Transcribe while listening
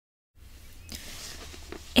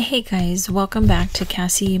Hey guys, welcome back to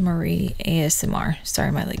CassieMarieAsmr.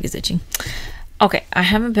 Sorry, my leg is itching. Okay, I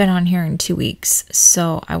haven't been on here in 2 weeks,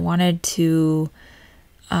 so I wanted to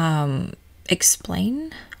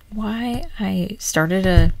explain why I started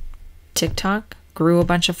a TikTok, grew a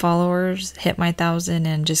bunch of followers, hit my 1,000,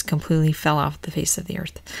 and just completely fell off the face of the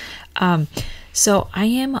earth. So I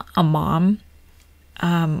am a mom.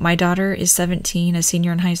 My daughter is 17, a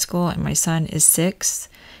senior in high school, and my son is 6.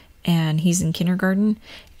 And he's in kindergarten,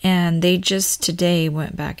 and they just today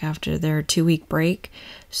went back after their 2-week break.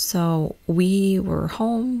 So we were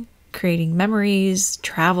home creating memories,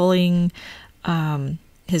 traveling.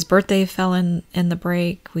 His birthday fell in the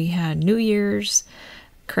break. We had New Year's,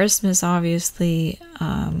 Christmas, obviously.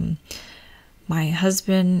 My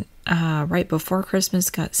husband, right before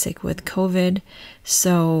Christmas, got sick with COVID.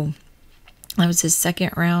 So that was his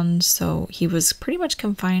second round, so he was pretty much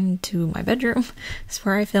confined to my bedroom. That's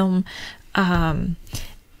where I film.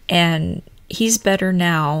 And he's better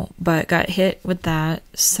now, but got hit with that,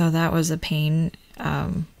 so that was a pain.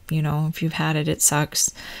 You know, if you've had it, it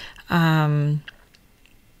sucks. Yeah,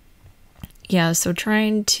 so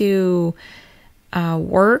trying to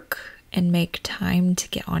work and make time to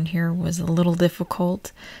get on here was a little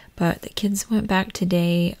difficult. But the kids went back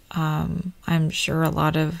today. I'm sure a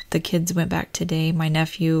lot of the kids went back today. My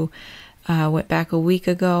nephew went back a week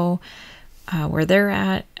ago where they're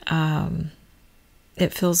at.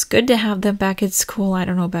 It feels good to have them back at school. I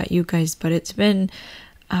don't know about you guys, but it's been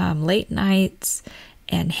late nights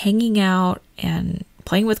and hanging out and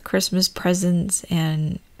playing with Christmas presents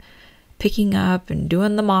and picking up and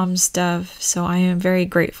doing the mom stuff. So I am very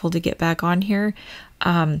grateful to get back on here.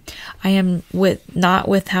 I am not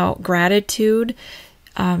without gratitude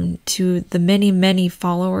to the many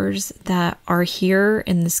followers that are here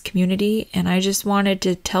in this community, and I just wanted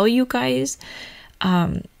to tell you guys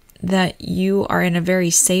that you are in a very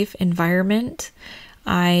safe environment.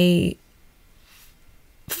 I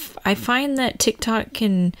find that TikTok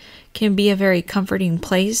can be a very comforting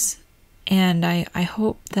place, and I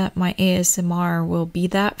hope that my ASMR will be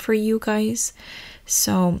that for you guys.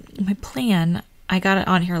 So my plan, I got it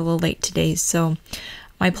on here a little late today, so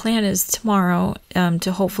my plan is tomorrow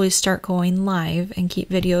to hopefully start going live and keep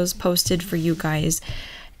videos posted for you guys,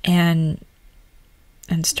 and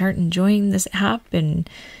start enjoying this app and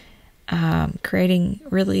creating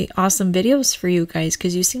really awesome videos for you guys,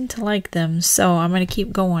 because you seem to like them. So I'm going to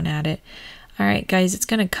keep going at it. All right, guys, it's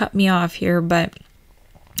going to cut me off here, but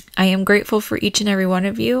I am grateful for each and every one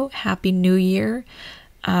of you. Happy New Year.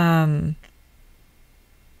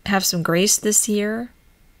 Have some grace this year.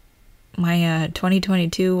 My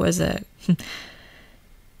 2022 was a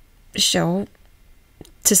show,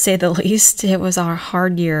 to say the least. It was a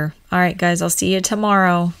hard year. All right, guys, I'll see you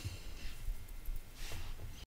tomorrow.